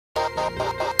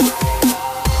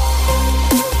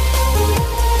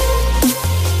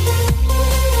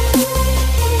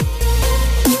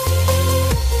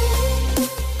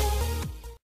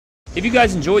If you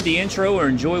guys enjoyed the intro or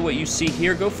enjoy what you see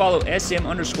here, go follow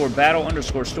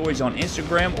SM_battle_stories on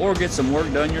Instagram or get some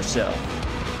work done yourself.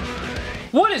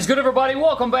 What is good, everybody?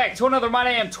 Welcome back to another My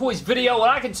Damn Toys video, and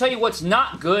I can tell you what's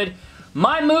not good.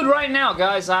 My mood right now,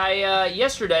 guys.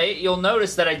 Yesterday, you'll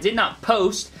notice that I did not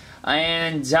post,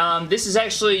 and this is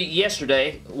actually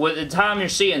yesterday. With the time you're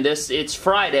seeing this, it's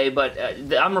Friday, but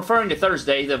I'm referring to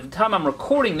Thursday. The time I'm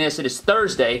recording this, it is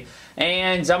Thursday,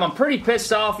 and I'm pretty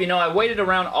pissed off. You know, I waited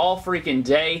around all freaking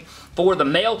day for the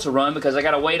mail to run because I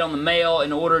gotta wait on the mail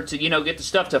in order to, you know, get the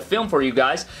stuff to film for you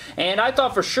guys. And I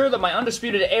thought for sure that my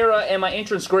Undisputed Era and my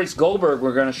Entrance Grace Goldberg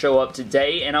were gonna show up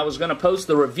today, and I was gonna post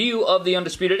the review of the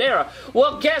Undisputed Era.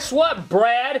 Well, guess what,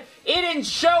 Brad? It didn't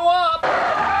show up!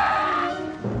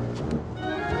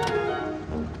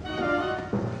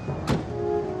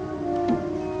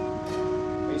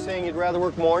 Are you saying you'd rather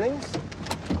work mornings?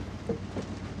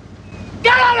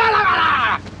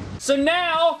 So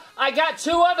now, I got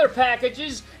two other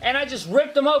packages, and I just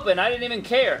ripped them open. I didn't even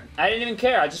care. I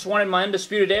just wanted my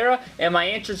Undisputed Era and my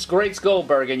Entrance Grace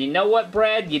Goldberg. And you know what,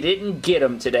 Brad? You didn't get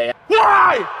them today.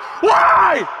 Why?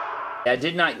 Why? I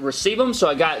did not receive them, so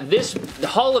I got this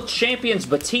Hall of Champions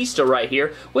Batista right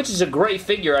here, which is a great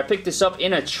figure. I picked this up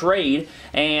in a trade,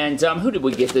 and who did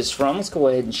we get this from? Let's go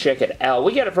ahead and check it out.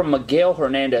 We got it from Miguel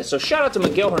Hernandez, so shout out to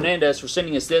Miguel Hernandez for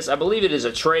sending us this. I believe it is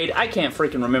a trade. I can't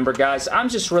freaking remember, guys. I'm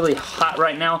just really hot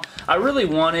right now. I really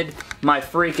wanted my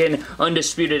freaking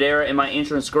Undisputed Era and my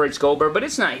Entrance Grace Goldberg, but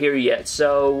it's not here yet,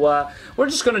 so we're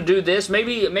just going to do this.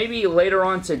 Maybe later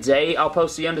on today, I'll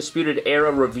post the Undisputed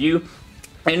Era review,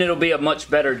 and it'll be a much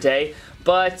better day.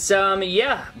 But,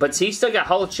 yeah, Batista, got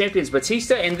Hall of Champions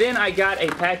Batista, and then I got a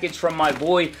package from my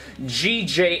boy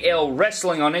GJL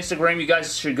Wrestling on Instagram. You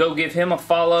guys should go give him a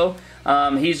follow.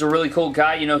 He's a really cool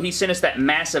guy. You know, he sent us that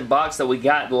massive box that we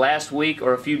got last week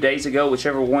or a few days ago,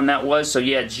 whichever one that was. So,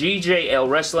 yeah, GJL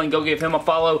Wrestling, go give him a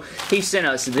follow. He sent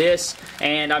us this,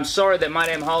 and I'm sorry that My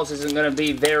Damn Halls isn't going to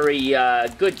be very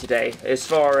good today as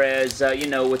far as, you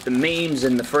know, with the memes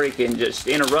and the freaking just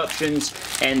interruptions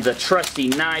and the trusty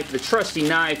knife. The trusty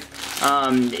knife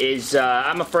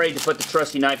I'm afraid to put the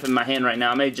trusty knife in my hand right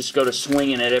now. I may just go to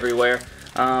swinging it everywhere.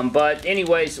 But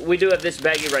anyways, we do have this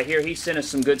baggie right here. He sent us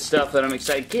some good stuff that I'm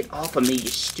excited. Get off of me, you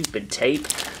stupid tape.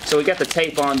 So we got the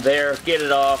tape on there. Get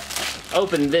it off.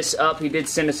 Open this up. He did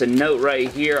send us a note right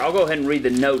here. I'll go ahead and read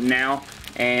the note now,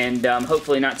 and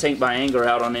hopefully not take my anger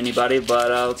out on anybody.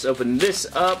 But let's open this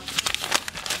up.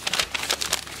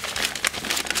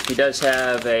 He does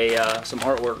have some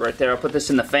artwork right there. I'll put this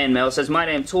in the fan mail. It says, My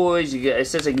Damn Toys. It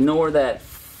says, ignore that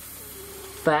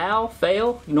fail.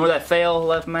 Ignore that fail.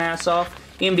 Left my ass off.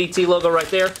 MDT logo right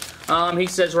there. He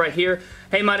says right here,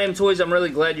 hey, My Damn Toys, I'm really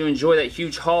glad you enjoyed that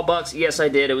huge haul box. Yes, I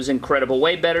did. It was incredible.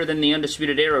 Way better than the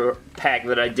Undisputed Era pack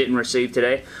that I didn't receive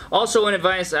today. Also, in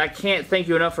advance, I can't thank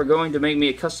you enough for going to make me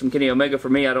a custom Kenny Omega for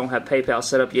me. I don't have PayPal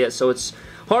set up yet, so it's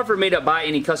hard for me to buy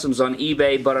any customs on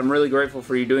eBay, but I'm really grateful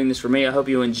for you doing this for me. I hope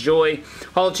you enjoy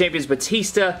Hall of Champions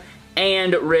Batista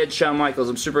and Red Shawn Michaels.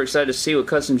 I'm super excited to see what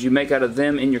customs you make out of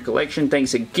them in your collection.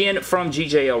 Thanks again from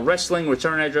GJL Wrestling.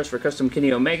 Return address for custom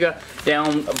Kenny Omega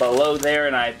down below there,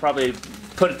 and I probably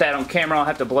put that on camera. I'll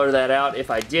have to blur that out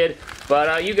if I did.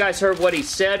 But you guys heard what he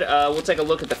said. We'll take a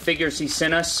look at the figures he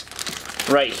sent us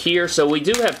right here. So we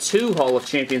do have two Hall of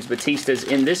Champions Batistas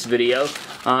in this video.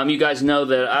 You guys know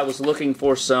that I was looking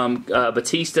for some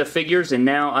Batista figures, and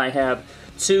now I have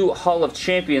two Hall of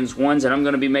Champions ones, and I'm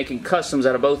going to be making customs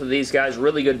out of both of these guys.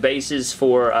 Really good bases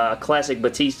for classic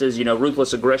Batistas, you know,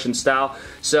 Ruthless Aggression style.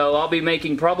 So I'll be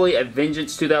making probably a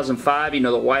Vengeance 2005, you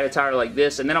know, the white attire like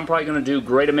this, and then I'm probably going to do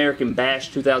Great American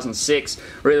Bash 2006.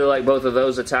 Really like both of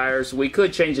those attires. We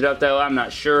could change it up, though. I'm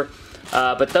not sure.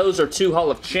 But those are two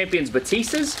Hall of Champions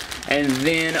Batistas. And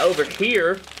then over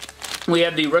here, we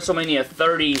have the WrestleMania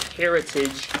 30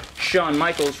 Heritage Shawn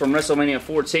Michaels from WrestleMania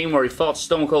 14, where he fought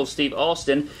Stone Cold Steve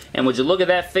Austin. And would you look at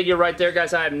that figure right there,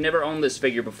 guys? I have never owned this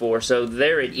figure before. So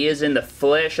there it is in the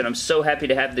flesh, and I'm so happy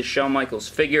to have this Shawn Michaels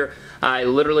figure. I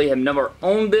literally have never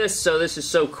owned this, so this is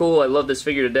so cool. I love this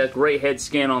figure to death. Great head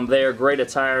scan on there. Great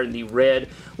attire in the red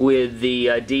with the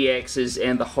DXs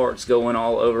and the hearts going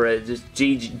all over it. Just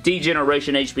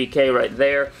D-Generation HBK right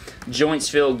there. Joints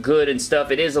feel good and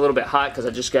stuff. It is a little bit hot because I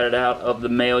just got it out of the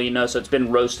mail, you know, so it's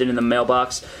been roasted in the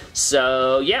mailbox.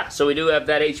 So, yeah, so we do have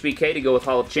that HBK to go with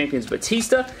Hall of Champions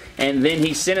Batista, and then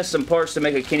he sent us some parts to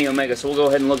make a Kenny Omega, so we'll go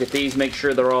ahead and look at these, make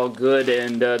sure they're all good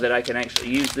and that I can actually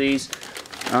use these.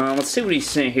 Let's see what he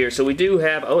sent here. So we do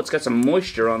have, oh, it's got some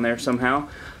moisture on there somehow.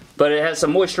 But it has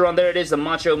some moisture on there. It is the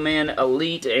Macho Man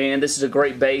Elite, and this is a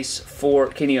great base for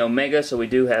Kenny Omega, so we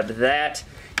do have that.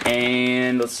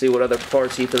 And let's see what other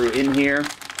parts he threw in here.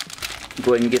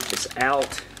 Go ahead and get this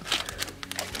out.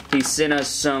 He sent us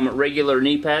some regular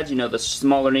knee pads, you know, the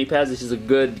smaller knee pads. This is a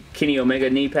good Kenny Omega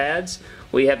knee pads.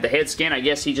 We have the head scan. I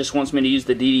guess he just wants me to use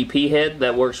the DDP head.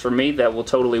 That works for me. That will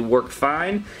totally work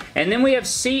fine. And then we have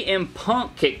CM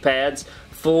Punk kick pads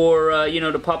for, you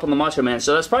know, to pop on the Macho Man.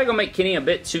 So that's probably going to make Kenny a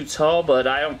bit too tall, but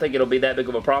I don't think it'll be that big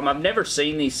of a problem. I've never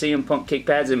seen these CM Punk kick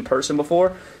pads in person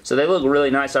before, so they look really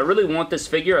nice. I really want this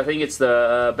figure. I think it's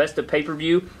the best of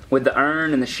pay-per-view with the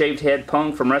urn and the shaved head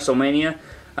Punk from WrestleMania.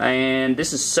 And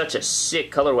this is such a sick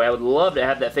colorway. I would love to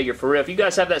have that figure for real. If you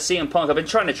guys have that CM Punk, I've been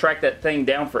trying to track that thing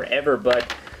down forever,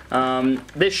 but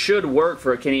this should work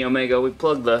for a Kenny Omega. We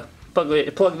plug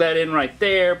that in right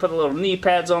there, put the little knee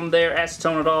pads on there,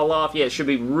 acetone it all off. Yeah, it should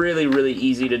be really, really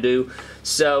easy to do.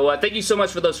 So thank you so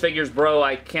much for those figures, bro.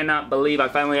 I cannot believe I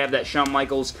finally have that Shawn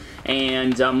Michaels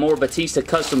and more Batista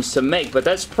customs to make. But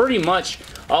that's pretty much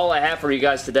all I have for you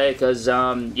guys today, because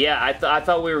yeah, I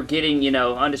thought we were getting, you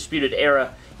know, Undisputed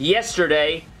Era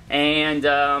yesterday, and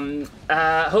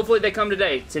hopefully they come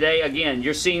today. Today, again,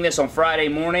 you're seeing this on Friday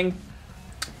morning.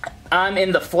 I'm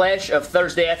in the flesh of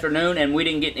Thursday afternoon, and we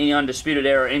didn't get any Undisputed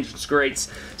Era entrance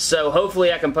greats. So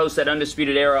hopefully I can post that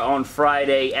Undisputed Era on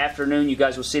Friday afternoon. You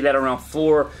guys will see that around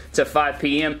 4 to 5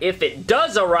 p.m. if it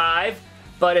does arrive.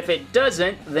 But if it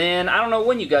doesn't, then I don't know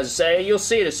when you guys say. You'll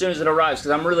see it as soon as it arrives,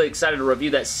 because I'm really excited to review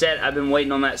that set. I've been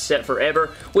waiting on that set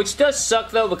forever, which does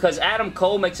suck, though, because Adam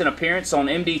Cole makes an appearance on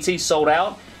MDT Sold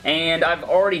Out, and I've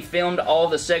already filmed all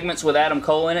the segments with Adam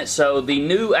Cole in it, so the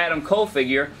new Adam Cole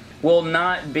figure will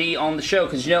not be on the show,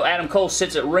 because, you know, Adam Cole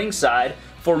sits at ringside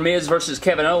for Miz versus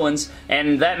Kevin Owens,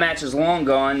 and that match is long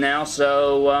gone now,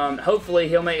 so hopefully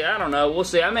he'll make, I don't know, we'll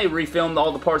see. I may refilm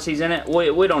all the parts he's in it.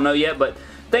 We don't know yet, but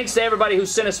thanks to everybody who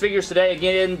sent us figures today.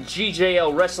 Again,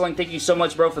 GJL Wrestling, thank you so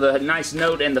much, bro, for the nice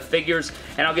note and the figures.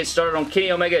 And I'll get started on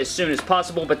Kenny Omega as soon as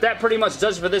possible. But that pretty much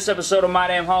does it for this episode of My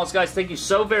Damn Hauls, guys. Thank you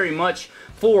so very much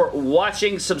for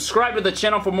watching. Subscribe to the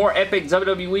channel for more epic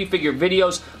WWE figure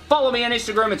videos. Follow me on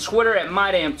Instagram and Twitter at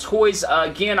MyDamnToys.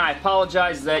 Again, I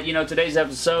apologize that, you know, today's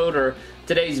episode or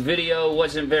today's video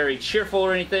wasn't very cheerful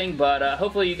or anything, but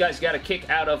hopefully you guys got a kick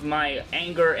out of my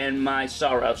anger and my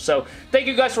sorrow. So, thank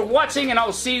you guys for watching, and I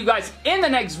will see you guys in the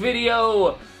next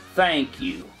video. Thank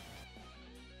you.